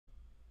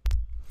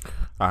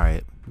All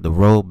right, the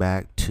road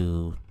back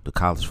to the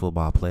college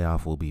football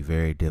playoff will be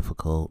very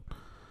difficult.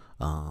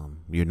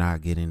 You're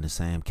not getting the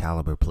same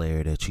caliber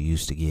player that you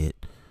used to get.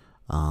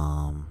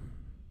 Um,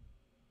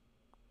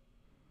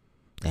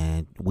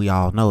 and we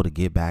all know to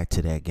get back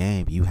to that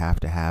game, you have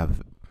to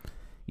have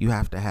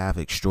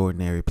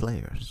extraordinary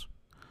players.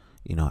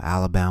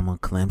 Alabama,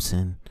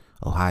 Clemson,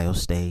 Ohio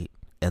State,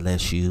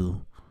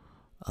 LSU,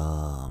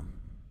 um,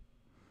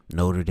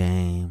 Notre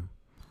Dame.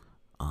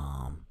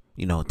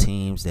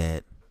 Teams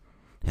that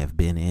have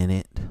been in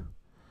it.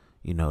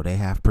 They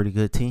have pretty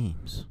good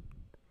teams.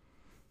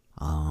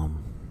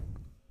 Um,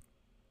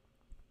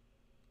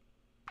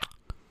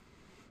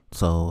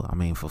 so,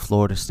 for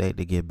Florida State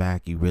to get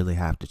back, you really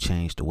have to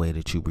change the way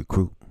that you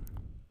recruit.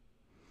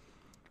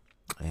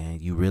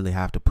 And you really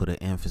have to put an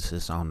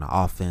emphasis on the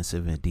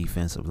offensive and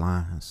defensive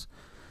lines.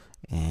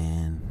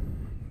 And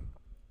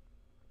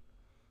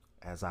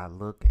as I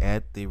look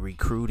at the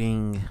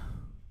recruiting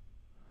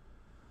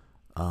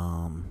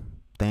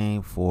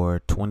thing for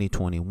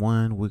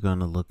 2021, we're going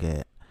to look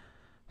at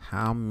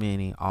how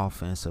many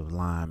offensive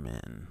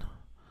linemen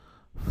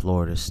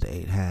Florida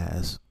State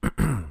has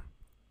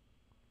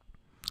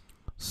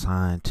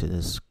signed to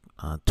this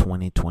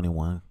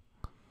 2021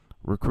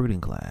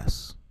 recruiting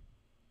class.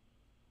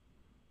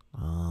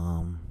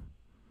 And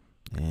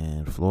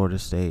Florida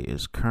State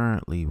is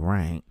currently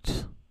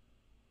ranked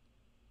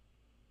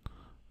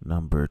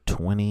number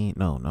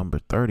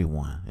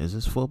 31. Is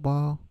this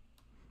football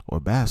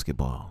or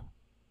basketball?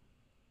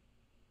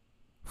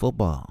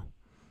 Football.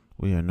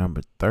 We are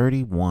number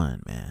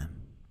 31, man.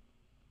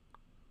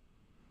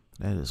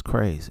 That is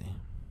crazy.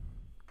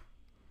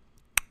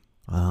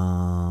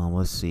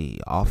 Let's see.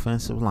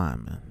 Offensive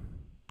lineman.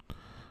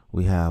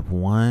 We have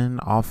one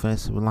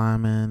offensive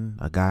lineman,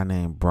 a guy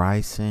named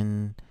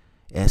Bryson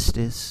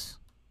Estes.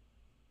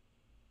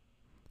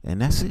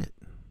 And that's it.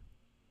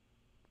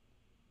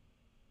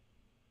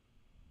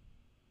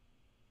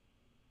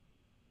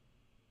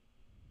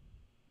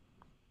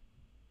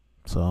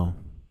 So,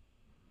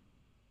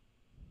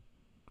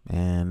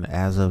 and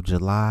as of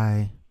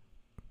July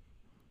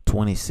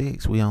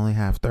 26, we only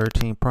have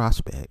 13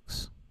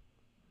 prospects,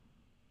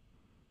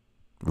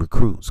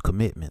 recruits,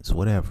 commitments,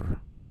 whatever.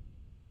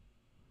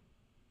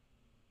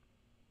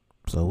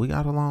 So we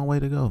got a long way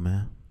to go,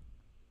 man.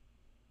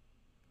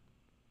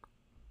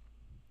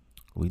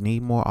 We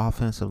need more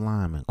offensive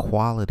linemen,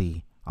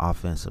 quality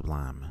offensive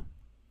linemen.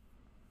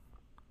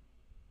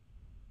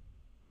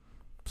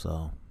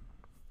 So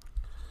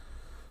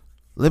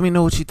let me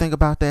know what you think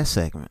about that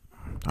segment.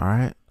 All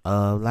right.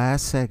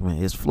 Last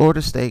segment is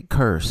Florida State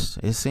curse.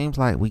 It seems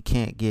like we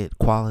can't get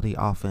quality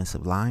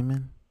offensive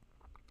linemen.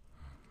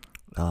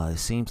 It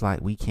seems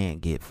like we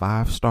can't get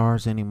 5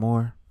 stars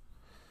anymore.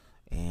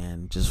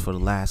 And just for the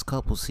last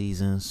couple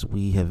seasons,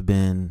 we have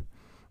been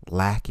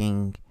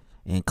lacking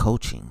in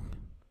coaching.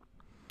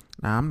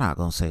 Now, I'm not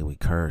going to say we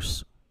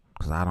curse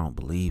because I don't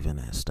believe in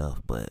that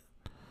stuff. But,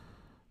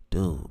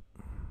 dude,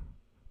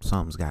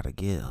 something's got to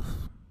give.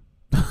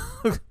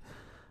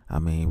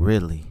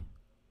 Really.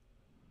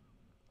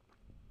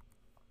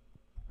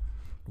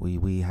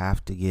 We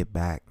have to get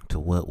back to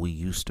what we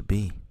used to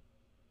be.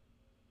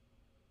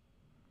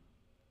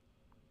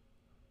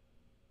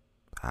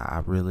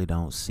 I really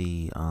don't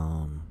see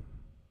a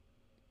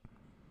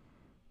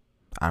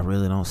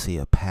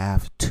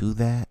path to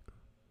that.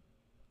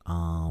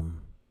 Now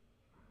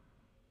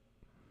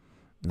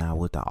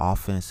with the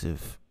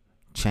offensive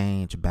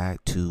change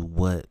back to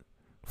what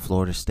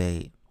Florida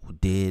State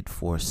did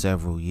for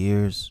several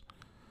years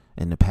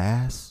in the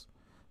past,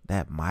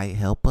 that might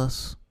help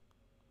us.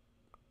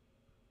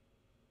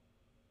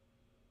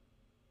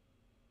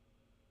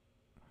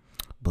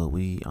 But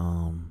we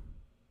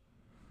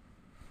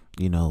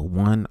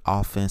one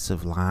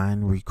offensive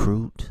line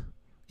recruit,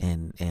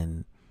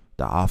 and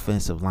the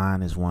offensive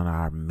line is one of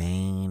our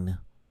main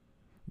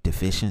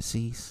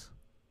deficiencies.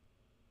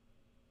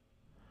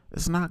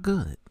 It's not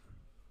good.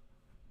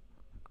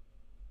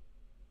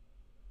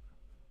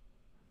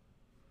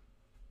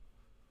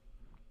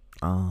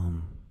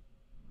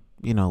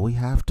 We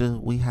have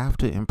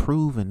to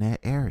improve in that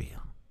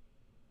area.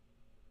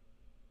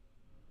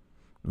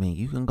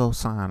 You can go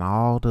sign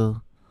all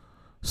the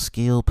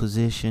skill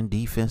position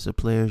defensive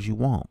players you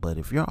want, but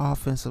if your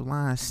offensive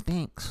line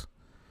stinks,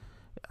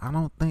 I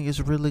don't think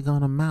it's really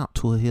gonna amount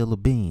to a hill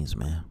of beans,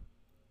 man.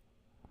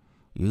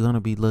 You're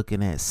gonna be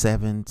looking at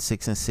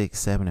 6-6,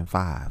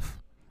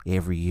 7-5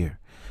 every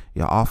year.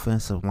 Your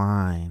offensive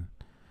line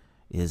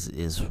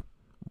is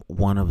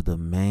one of the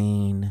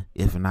main,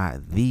 if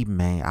not the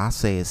main, I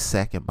say it's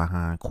second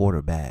behind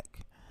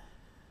quarterback.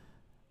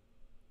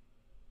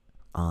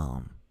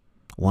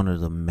 One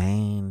of the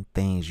main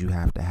things you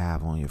have to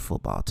have on your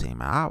football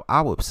team.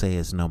 I would say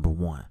it's number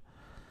one,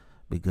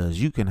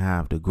 because you can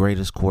have the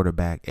greatest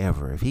quarterback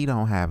ever. If he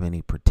don't have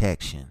any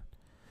protection,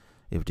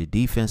 if the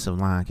defensive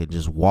line can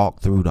just walk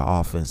through the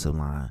offensive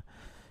line,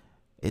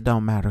 it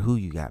don't matter who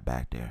you got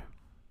back there.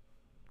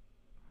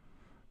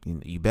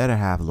 You better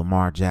have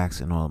Lamar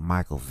Jackson or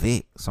Michael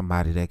Vick,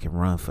 somebody that can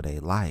run for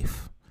their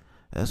life.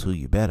 That's who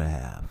you better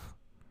have.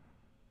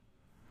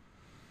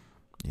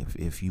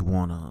 if you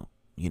wanna,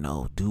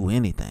 do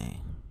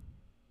anything.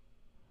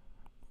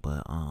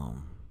 But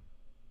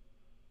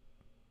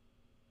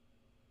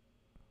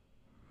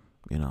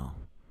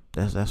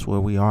that's where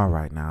we are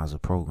right now as a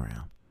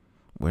program.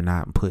 We're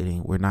not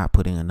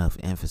putting enough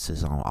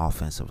emphasis on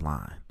offensive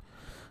line.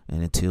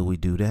 And until we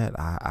do that,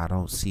 I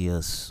don't see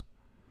us,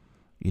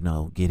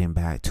 getting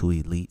back to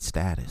elite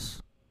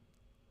status.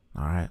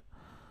 All right.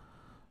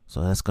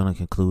 So that's going to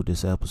conclude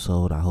this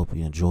episode. I hope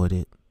you enjoyed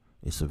it.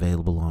 It's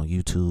available on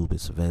YouTube.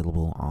 It's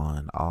available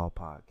on all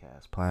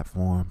podcast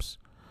platforms.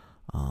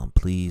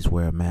 Please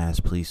wear a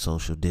mask. Please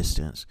social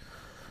distance.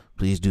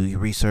 Please do your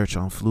research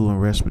on flu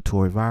and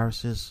respiratory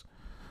viruses.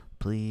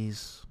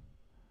 Please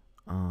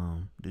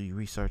do your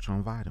research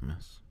on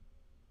vitamins.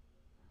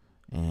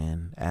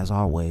 And as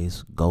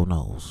always, go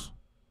Noles.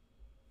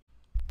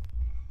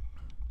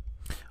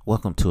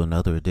 Welcome to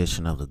another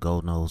edition of the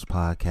Go Noles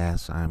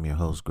podcast. I am your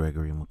host,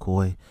 Gregory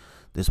McCoy.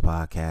 This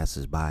podcast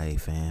is by a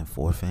fan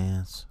for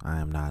fans. I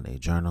am not a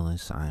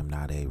journalist. I am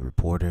not a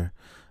reporter.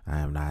 I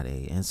am not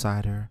an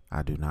insider.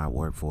 I do not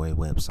work for a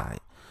website.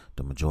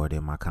 The majority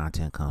of my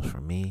content comes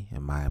from me,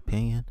 in my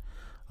opinion.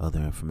 Other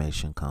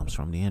information comes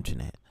from the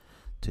internet.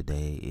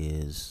 Today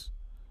is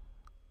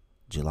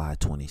July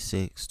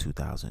 26,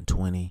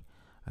 2020.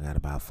 I got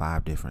about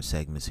 5 different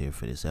segments here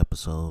for this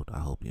episode. I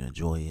hope you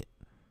enjoy it.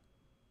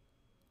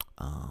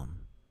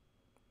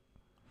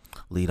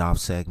 Lead-off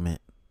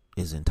segment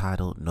is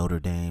entitled Notre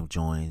Dame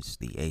joins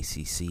the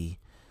ACC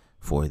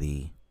for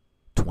the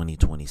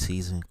 2020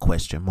 season, ?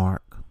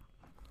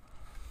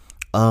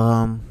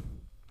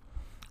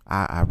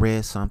 I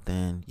read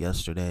something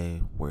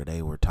yesterday where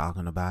they were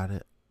talking about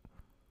it.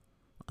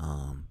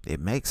 It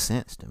makes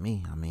sense to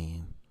me. I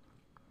mean,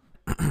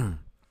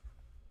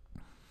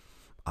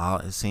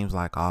 it seems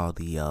like all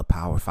the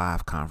Power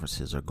 5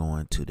 conferences are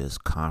going to this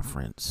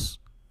conference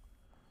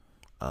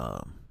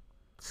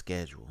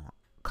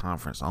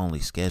conference only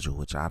schedule,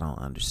 which I don't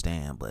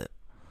understand. But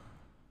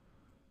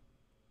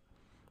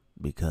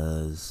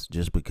because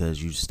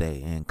you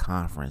stay in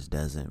conference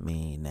doesn't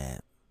mean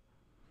that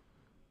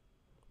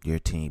your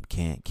team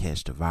can't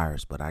catch the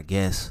virus. But I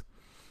guess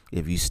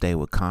if you stay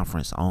with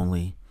conference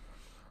only,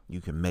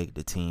 you can make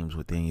the teams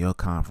within your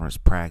conference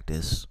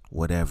practice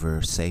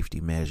whatever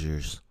safety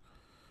measures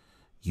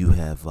you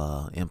have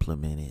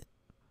implemented,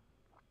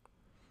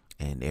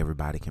 and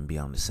everybody can be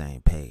on the same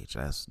page.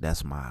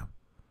 That's my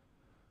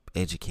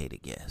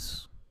educated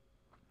guess.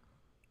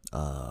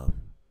 But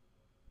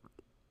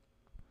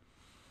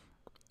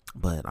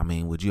I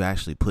mean, would you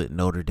actually put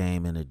Notre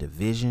Dame in a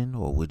division,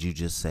 or would you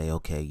just say,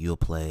 okay, you'll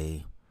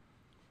play,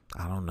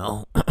 I don't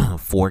know,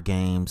 4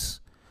 games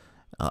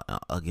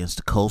against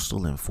the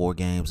Coastal and 4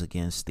 games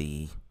against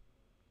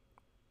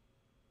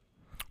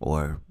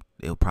or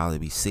it'll probably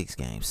be 6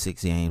 games.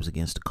 6 games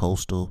against the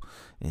Coastal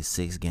and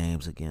 6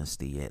 games against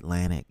the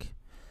Atlantic.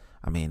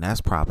 I mean, that's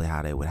probably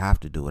how they would have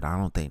to do it. I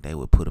don't think they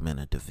would put them in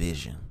a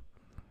division.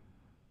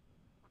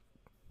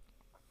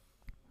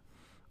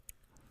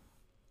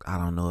 I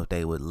don't know if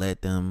they would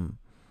let them.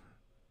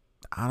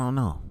 I don't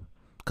know.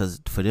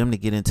 Because for them to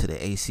get into the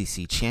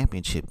ACC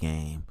championship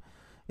game,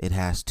 it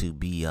has to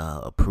be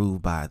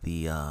approved by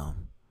the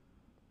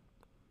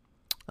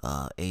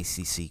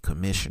ACC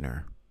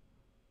commissioner,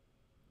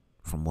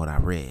 from what I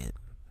read.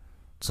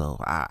 So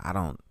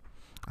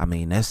I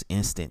mean, that's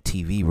instant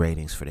TV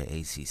ratings for the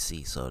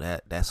ACC. So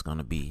that's not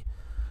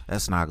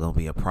gonna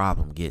be a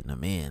problem getting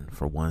them in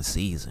for one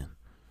season.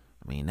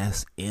 I mean,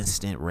 that's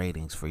instant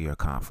ratings for your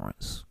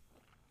conference.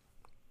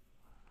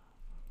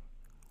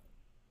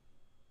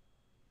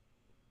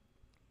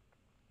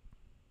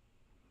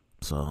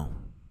 So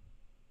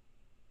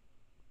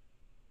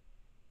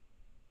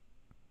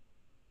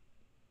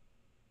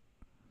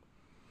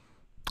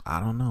I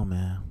don't know,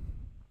 man.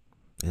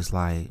 It's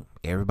like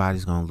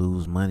everybody's gonna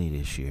lose money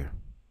this year.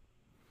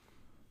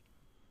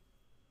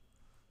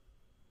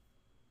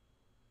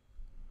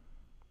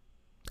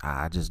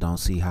 I just don't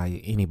see how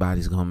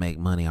anybody's gonna make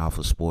money off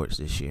of sports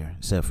this year,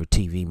 except for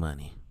TV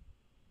money.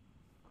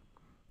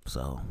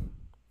 So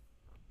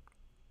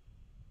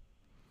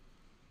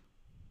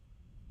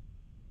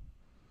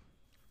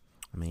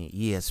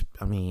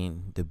I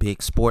mean, the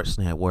big sports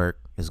network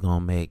is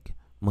gonna make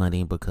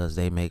money because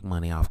they make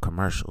money off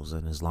commercials,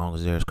 and as long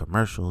as there's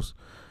commercials,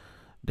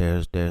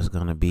 there's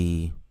gonna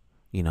be,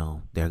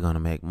 they're gonna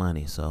make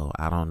money. So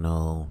I don't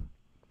know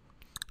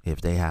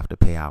if they have to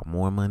pay out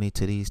more money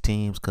to these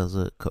teams because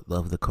of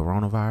the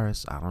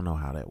coronavirus. I don't know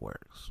how that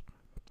works.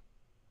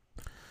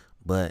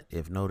 But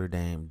if Notre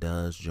Dame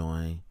does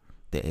join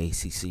the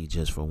ACC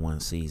just for one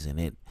season,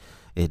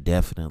 it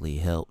definitely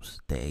helps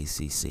the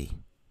ACC.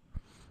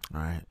 All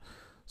right.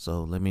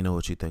 So let me know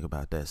what you think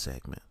about that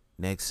segment.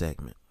 Next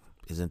segment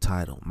is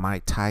entitled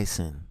Mike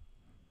Tyson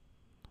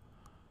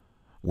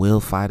will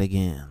fight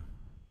again.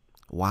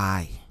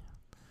 Why?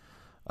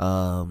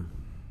 I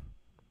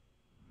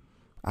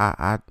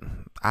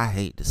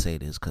hate to say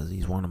this because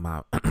he's one of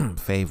my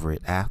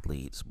favorite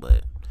athletes,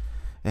 but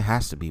it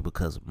has to be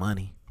because of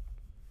money.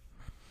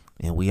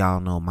 And we all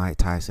know Mike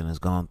Tyson has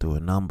gone through a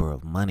number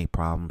of money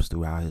problems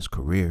throughout his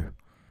career.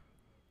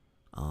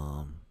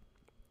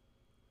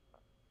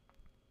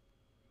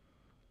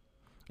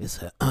 It's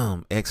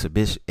an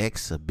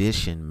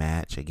exhibition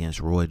match against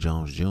Roy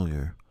Jones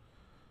Jr.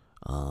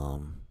 I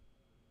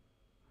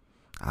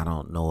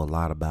don't know a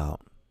lot about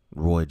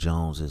Roy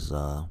Jones's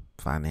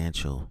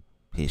financial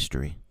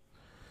history.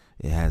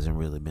 It hasn't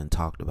really been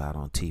talked about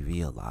on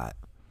TV a lot,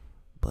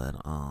 but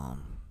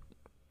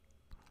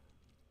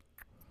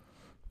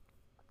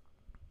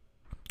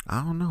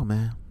I don't know,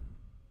 man.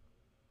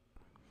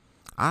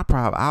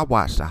 I'll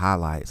watch the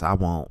highlights. I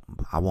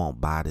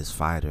won't buy this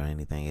fight or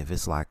anything. If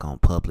it's like on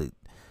public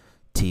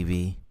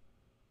TV,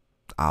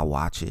 I'll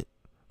watch it.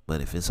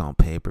 But if it's on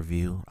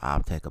pay-per-view,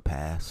 I'll take a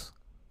pass.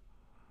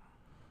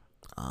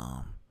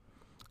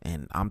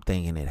 And I'm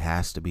thinking it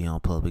has to be on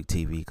public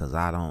TV because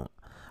I don't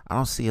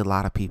see a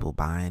lot of people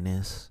buying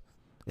this,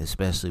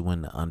 especially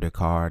when the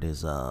undercard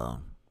is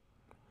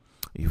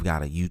you've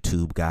got a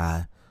YouTube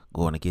guy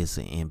going against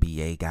an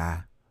NBA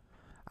guy.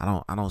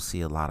 I don't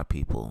see a lot of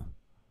people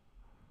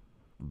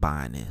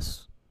buying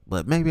this,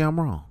 but maybe I'm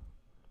wrong.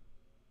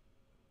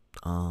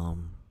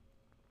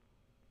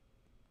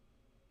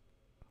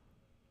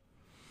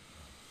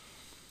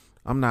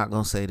 I'm not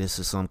gonna say this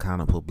is some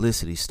kind of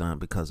publicity stunt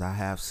because I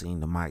have seen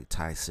the Mike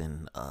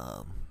Tyson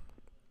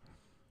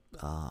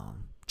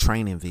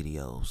training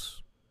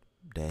videos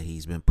that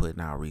he's been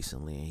putting out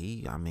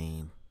recently,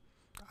 and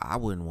I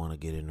wouldn't want to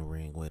get in the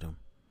ring with him.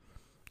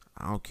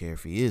 I don't care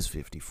if he is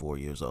 54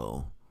 years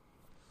old.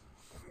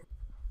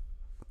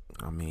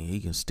 He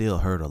can still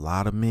hurt a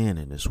lot of men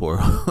in this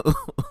world.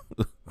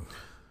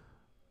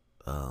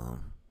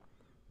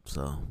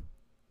 So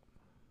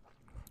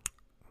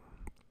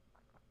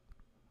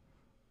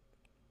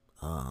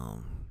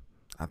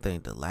I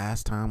think the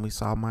last time we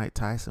saw Mike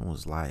Tyson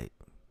was like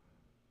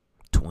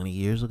 20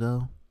 years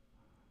ago.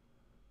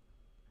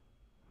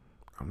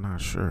 I'm not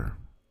sure.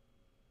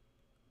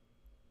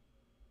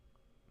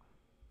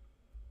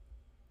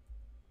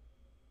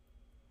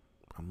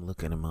 I'm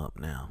looking him up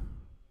now.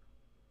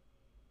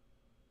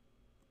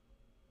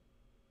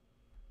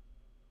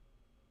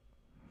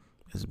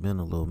 It's been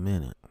a little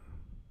minute.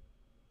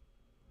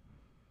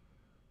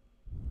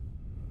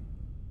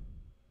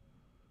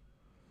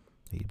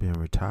 He's been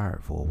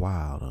retired for a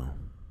while, though.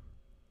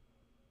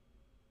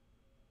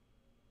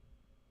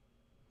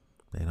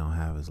 They don't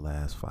have his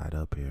last fight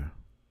up here.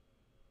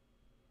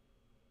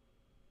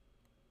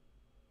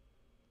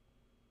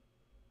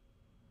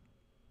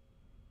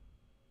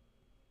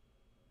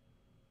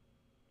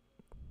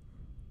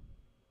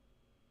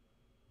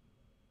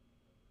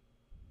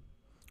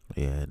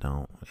 Yeah, it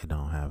don't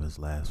have his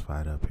last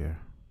fight up here.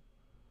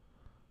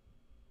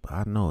 But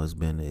I know it's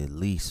been at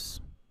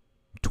least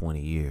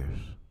 20 years.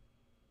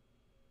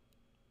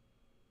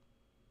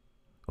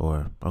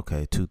 Or,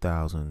 okay,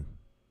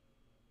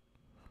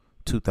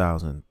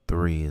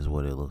 2003 is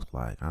what it looks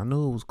like. I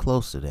knew it was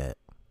close to that.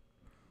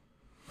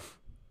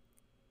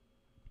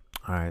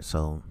 Alright,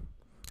 so,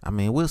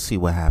 we'll see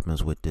what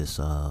happens with this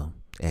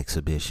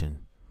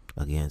exhibition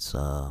against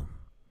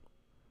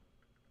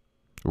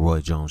Roy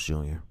Jones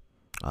Jr.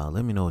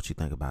 Let me know what you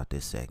think about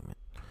this segment.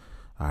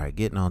 Alright,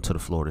 getting on to the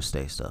Florida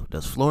State stuff.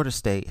 Does Florida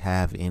State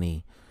have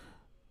any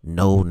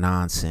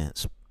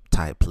no-nonsense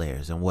type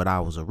players? And what I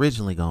was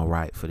originally going to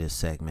write for this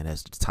segment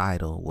as the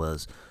title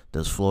was,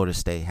 does Florida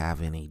State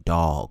have any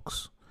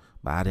dogs?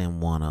 But I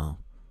didn't want to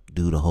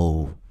do the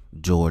whole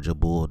Georgia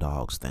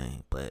Bulldogs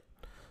thing. But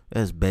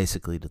that's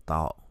basically the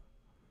thought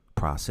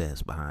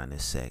process behind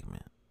this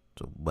segment.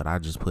 So, but I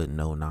just put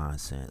no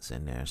nonsense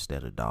in there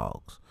instead of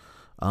dogs.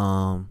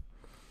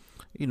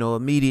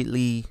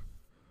 Immediately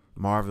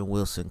Marvin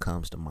Wilson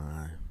comes to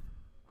mind.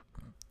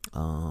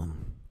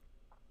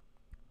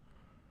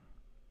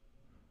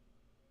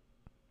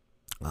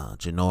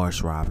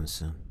 Janoris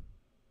Robinson,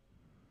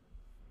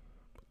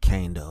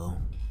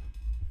 Kando,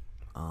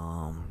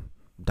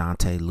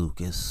 Dante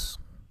Lucas,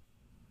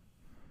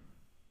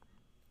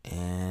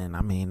 and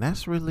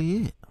that's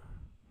really it.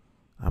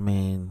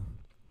 None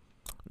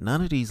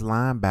of these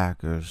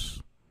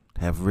linebackers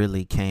have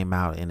really came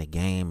out in a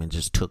game and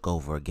just took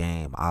over a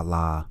game, a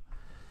la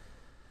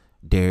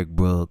Derrick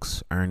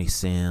Brooks, Ernie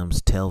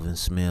Sims, Telvin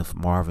Smith,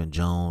 Marvin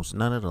Jones.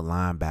 None of the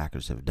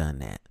linebackers have done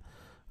that.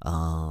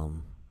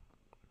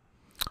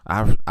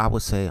 I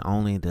would say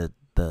only the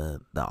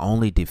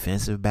only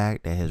defensive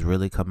back that has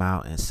really come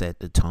out and set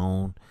the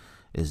tone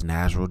is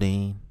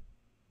Nasruddin.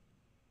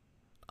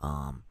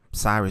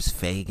 Cyrus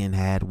Fagan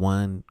had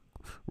one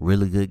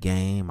really good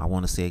game, I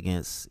want to say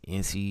against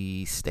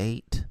NC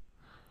State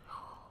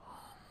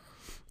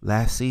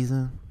last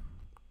season.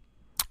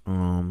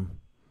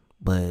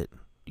 But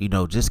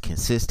just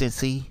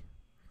consistency,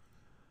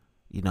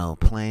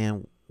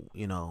 playing,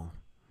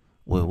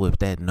 with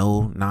that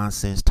no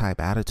nonsense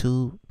type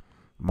attitude,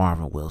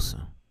 Marvin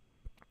Wilson.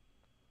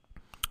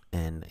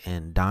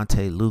 And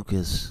Dante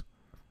Lucas,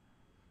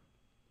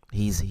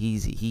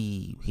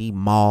 he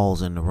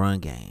mauls in the run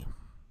game.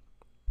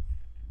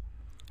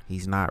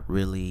 He's not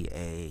really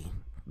a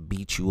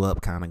beat you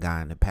up kind of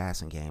guy in the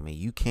passing game, and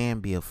you can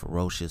be a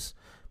ferocious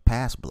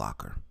pass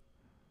blocker.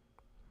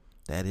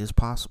 That is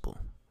possible.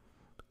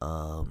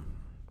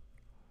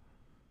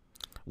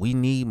 We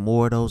need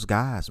more of those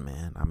guys,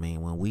 man. I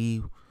mean, when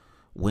we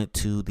went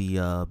to the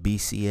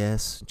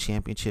BCS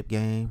championship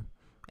game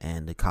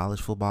and the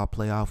college football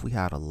playoff, we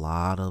had a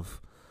lot of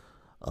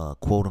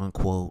quote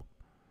unquote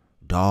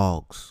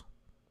dogs,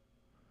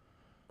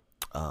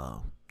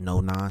 no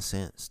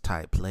nonsense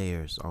type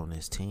players on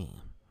this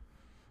team,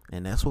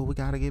 and that's what we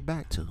got to get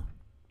back to.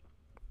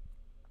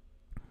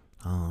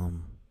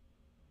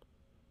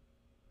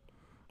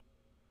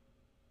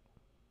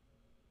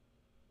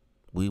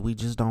 We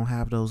just don't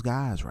have those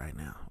guys right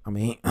now. I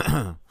mean,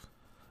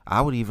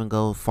 I would even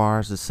go as far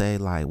as to say,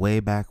 like,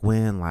 way back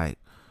when, like,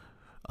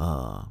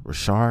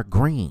 Rashard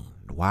Green,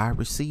 the wide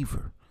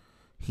receiver,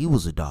 he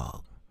was a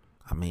dog.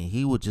 I mean,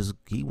 you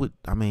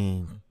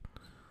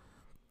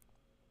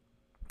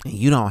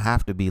don't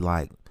have to be,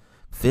 like,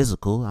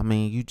 physical. I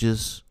mean, you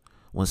just,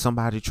 when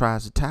somebody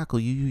tries to tackle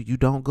you, you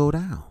don't go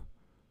down.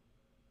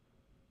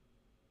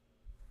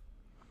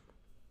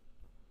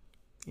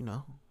 You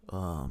know,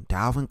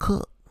 Dalvin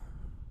Cook,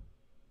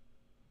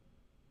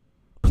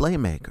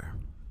 playmaker.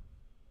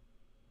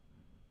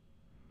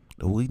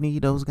 We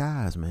need those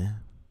guys,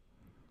 man.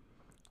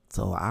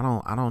 So I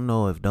don't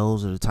know if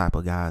those are the type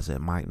of guys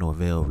that Mike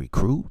Norvell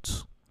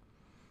recruits.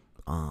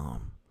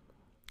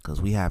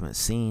 Because we haven't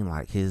seen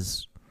like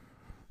his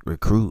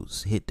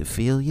recruits hit the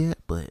field yet,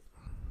 but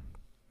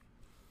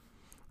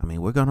I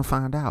mean, we're gonna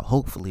find out.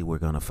 Hopefully we're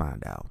gonna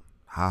find out.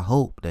 I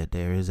hope that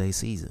there is a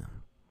season.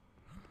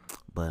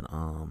 But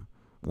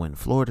when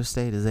Florida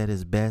State is at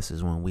its best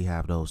is when we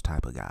have those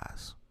type of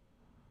guys.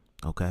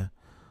 Okay?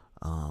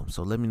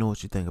 So let me know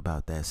what you think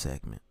about that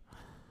segment.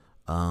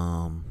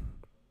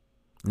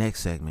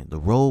 Next segment, the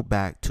road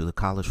back to the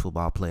college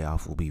football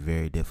playoff will be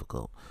very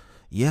difficult.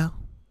 Yeah.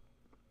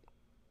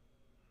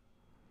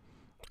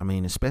 I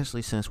mean,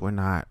 especially since we're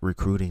not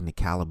recruiting the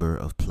caliber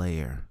of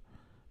player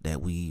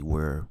that we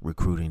were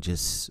recruiting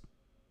just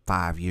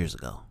 5 years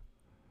ago.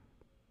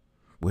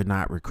 We're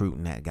not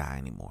recruiting that guy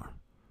anymore.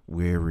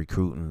 We're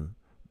recruiting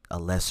a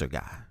lesser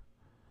guy.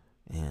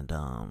 And,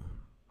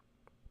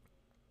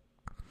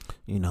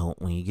 you know,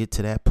 when you get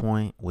to that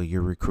point where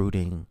you're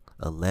recruiting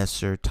a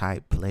lesser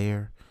type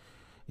player,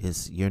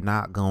 you're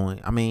not going.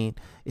 I mean,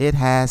 it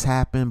has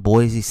happened,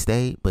 Boise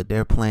State, but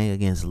they're playing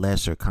against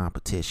lesser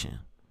competition.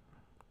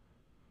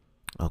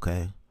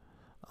 Okay,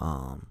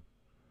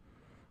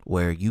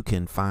 where you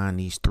can find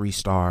these 3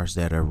 stars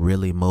that are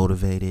really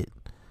motivated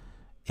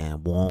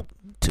and want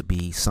to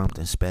be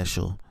something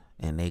special,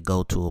 and they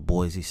go to a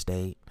Boise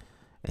State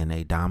and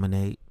they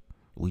dominate.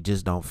 We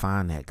just don't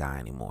find that guy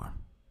anymore.